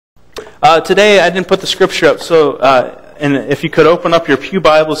Today I didn't put the scripture up, so and if you could open up your pew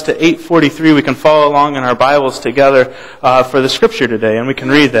Bibles to 843, we can follow along in our Bibles together for the scripture today, and we can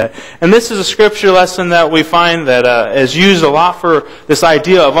read that. And this is a scripture lesson that we find that is used a lot for this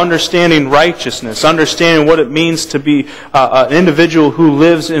idea of understanding righteousness, understanding what it means to be an individual who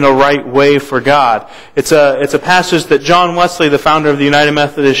lives in a right way for God. It's a passage that John Wesley, the founder of the United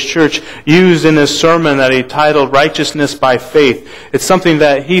Methodist Church, used in his sermon that he titled Righteousness by Faith. It's something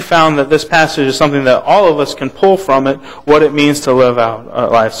that he found that this passage is something that all of us can pull from it, what it means to live out our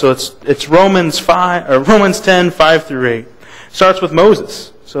life. So it's Romans 10, 5 through 8. Starts with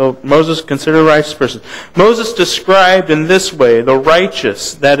Moses. So Moses, considered a righteous person. Moses described in this way the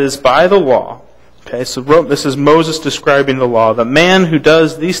righteous that is by the law. Okay, so this is Moses describing the law. The man who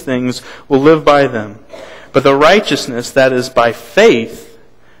does these things will live by them. But the righteousness that is by faith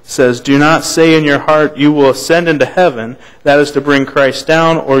says, do not say in your heart, you will ascend into heaven, that is to bring Christ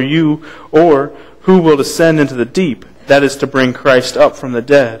down, or who will descend into the deep, that is to bring Christ up from the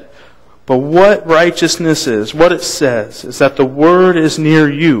dead. But what righteousness is, what it says, is that the word is near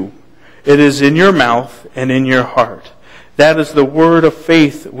you. It is in your mouth and in your heart. That is the word of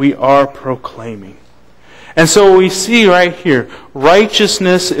faith we are proclaiming. And so we see right here,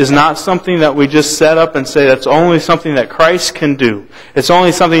 righteousness is not something that we just set up and say that's only something that Christ can do. It's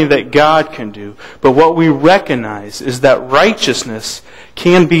only something that God can do. But what we recognize is that righteousness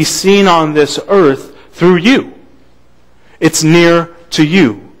can be seen on this earth through you. It's near to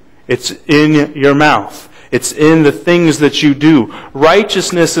you. It's in your mouth. It's in the things that you do.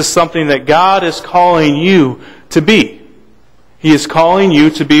 Righteousness is something that God is calling you to be. He is calling you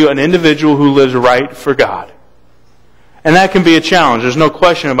to be an individual who lives right for God. And that can be a challenge. There's no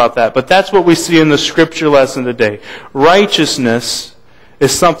question about that. But that's what we see in the scripture lesson today. Righteousness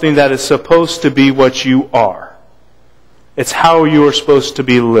is something that is supposed to be what you are. It's how you are supposed to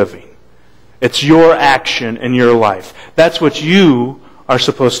be living. It's your action in your life. That's what you are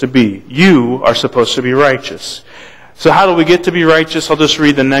supposed to be. You are supposed to be righteous. So how do we get to be righteous? I'll just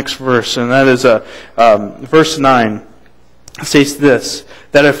read the next verse, and that is verse 9. It says this,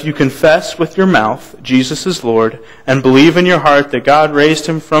 that if you confess with your mouth Jesus is Lord and believe in your heart that God raised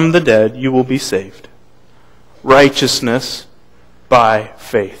Him from the dead, you will be saved. Righteousness by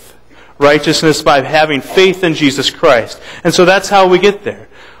faith. Righteousness by having faith in Jesus Christ. And so that's how we get there.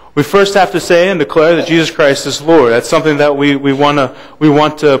 We first have to say and declare that Jesus Christ is Lord. That's something that we want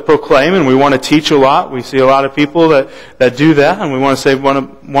to proclaim, and we want to teach a lot. We see a lot of people that do that, and we want to say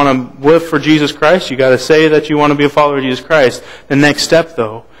want to live for Jesus Christ. You got to say that you want to be a follower of Jesus Christ. The next step,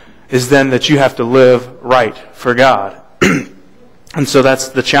 though, is then that you have to live right for God. And so that's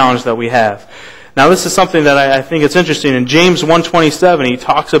the challenge that we have. Now, this is something that I think it's interesting. In James 1:27, he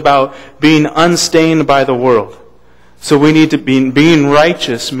talks about being unstained by the world. So we need to being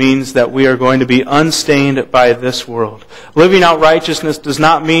righteous means that we are going to be unstained by this world. Living out righteousness does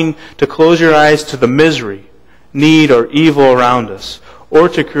not mean to close your eyes to the misery, need, or evil around us, or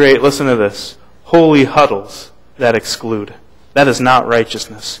to create, listen to this, holy huddles that exclude. That is not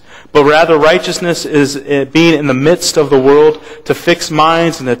righteousness. But rather, righteousness is being in the midst of the world to fix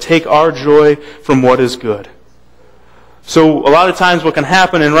minds and to take our joy from what is good. So a lot of times what can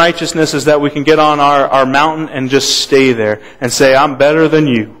happen in righteousness is that we can get on our mountain and just stay there and say, I'm better than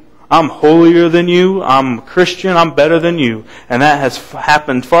you. I'm holier than you. I'm a Christian. I'm better than you. And that has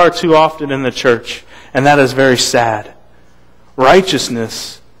happened far too often in the church. And that is very sad.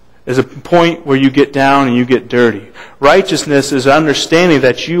 Righteousness is a point where you get down and you get dirty. Righteousness is understanding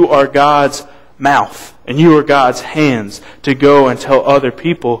that you are God's mouth and you are God's hands to go and tell other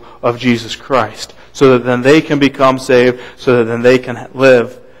people of Jesus Christ, so that then they can become saved, so that then they can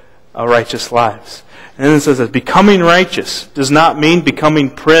live righteous lives. And then it says that becoming righteous does not mean becoming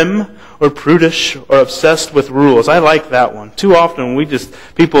prim or prudish or obsessed with rules. I like that one. Too often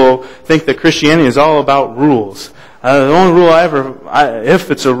people think that Christianity is all about rules. The only rule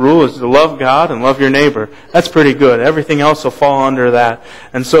if it's a rule, is to love God and love your neighbor. That's pretty good. Everything else will fall under that.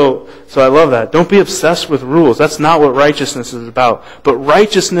 And so I love that. Don't be obsessed with rules. That's not what righteousness is about. But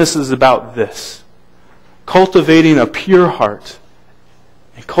righteousness is about this. Cultivating a pure heart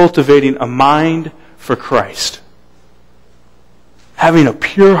and cultivating a mind for Christ. Having a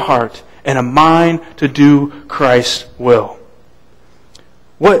pure heart and a mind to do Christ's will.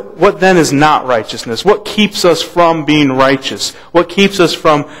 What then is not righteousness? What keeps us from being righteous? What keeps us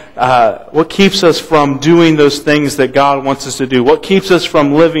from doing those things that God wants us to do? What keeps us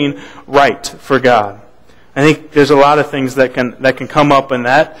from living right for God? I think there's a lot of things that can come up in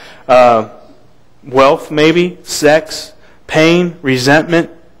that. Wealth, maybe, sex, pain,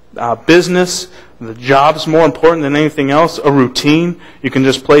 resentment, business, The job's more important than anything else. A routine. You can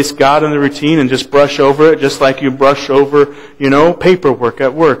just place God in the routine and just brush over it, just like you brush over, paperwork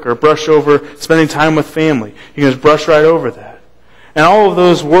at work, or brush over spending time with family. You can just brush right over that. And all of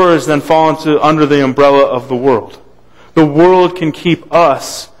those words then fall under the umbrella of the world. The world can keep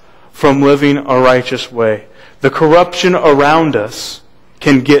us from living a righteous way. The corruption around us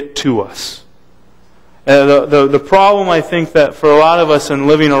can get to us. The problem, I think, that for a lot of us in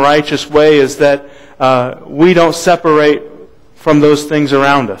living a righteous way is that we don't separate from those things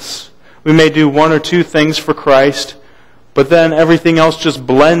around us. We may do one or two things for Christ, but then everything else just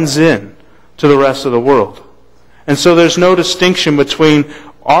blends in to the rest of the world. And so there's no distinction between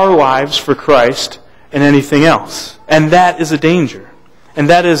our lives for Christ and anything else. And that is a danger. And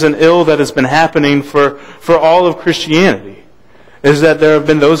that is an ill that has been happening for all of Christianity. Is that there have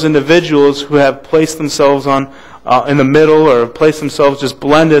been those individuals who have placed themselves in the middle, or placed themselves just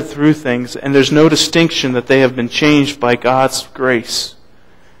blended through things, and there's no distinction that they have been changed by God's grace.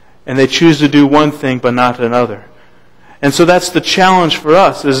 And they choose to do one thing but not another. And so that's the challenge for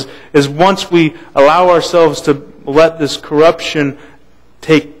us, is once we allow ourselves to let this corruption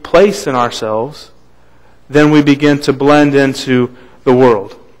take place in ourselves, then we begin to blend into the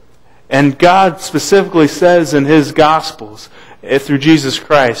world. And God specifically says in His Gospels, through Jesus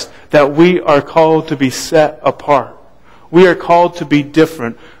Christ, that we are called to be set apart. We are called to be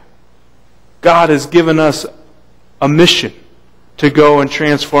different. God has given us a mission to go and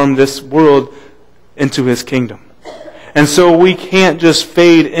transform this world into His kingdom. And so we can't just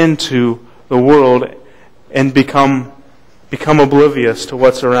fade into the world and become oblivious to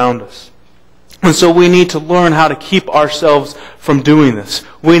what's around us. And so we need to learn how to keep ourselves from doing this.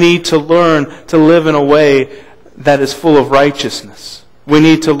 We need to learn to live in a way that is full of righteousness. We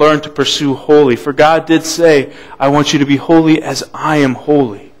need to learn to pursue holy. For God did say, I want you to be holy as I am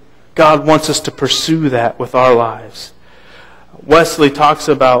holy. God wants us to pursue that with our lives. Wesley talks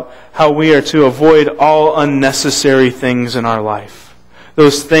about how we are to avoid all unnecessary things in our life.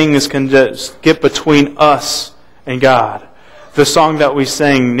 Those things can just get between us and God. The song that we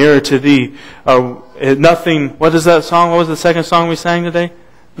sang, Nearer to Thee, nothing, what is that song? What was the second song we sang today?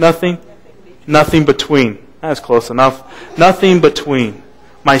 Nothing? Nothing between. That's close enough. Nothing between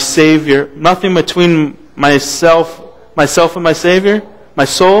my Savior. Nothing between myself and my Savior. My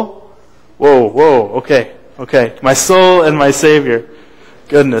soul. Whoa. Okay. My soul and my Savior.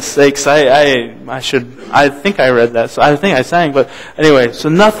 Goodness sakes, I think I read that. So I think I sang, but anyway. So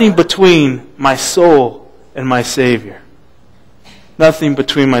nothing between my soul and my Savior. Nothing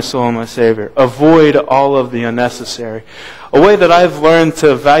between my soul and my Savior. Avoid all of the unnecessary. A way that I've learned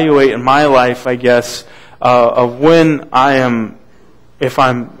to evaluate in my life, I guess, of when if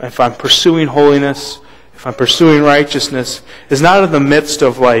I'm pursuing holiness, if I'm pursuing righteousness, is not in the midst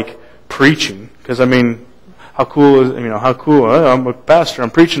of like preaching, because how cool I'm a pastor,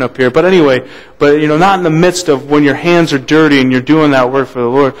 I'm preaching up here. But anyway, not in the midst of when your hands are dirty and you're doing that work for the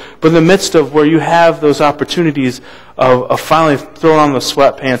Lord, but in the midst of where you have those opportunities of finally throwing on the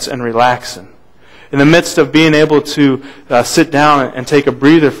sweatpants and relaxing. In the midst of being able to sit down and take a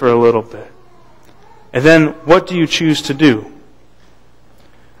breather for a little bit. And then, what do you choose to do?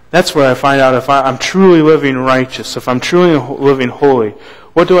 That's where I find out if I'm truly living righteous, if I'm truly living holy.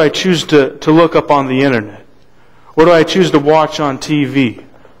 What do I choose to look up on the internet? What do I choose to watch on TV?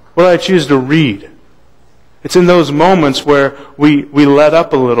 What do I choose to read? It's in those moments where we let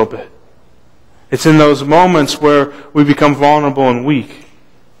up a little bit. It's in those moments where we become vulnerable and weak.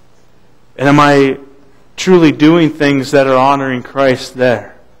 And am I truly doing things that are honoring Christ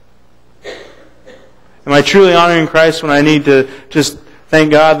there? Am I truly honoring Christ when I need to just thank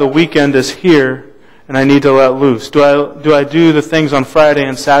God the weekend is here and I need to let loose? Do I do the things on Friday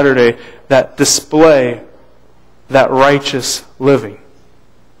and Saturday that display that righteous living?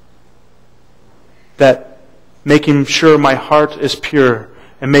 That making sure my heart is pure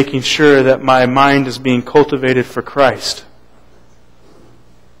and making sure that my mind is being cultivated for Christ.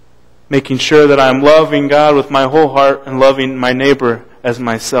 Making sure that I'm loving God with my whole heart and loving my neighbor as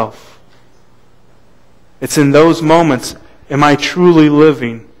myself. It's in those moments, am I truly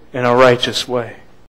living in a righteous way?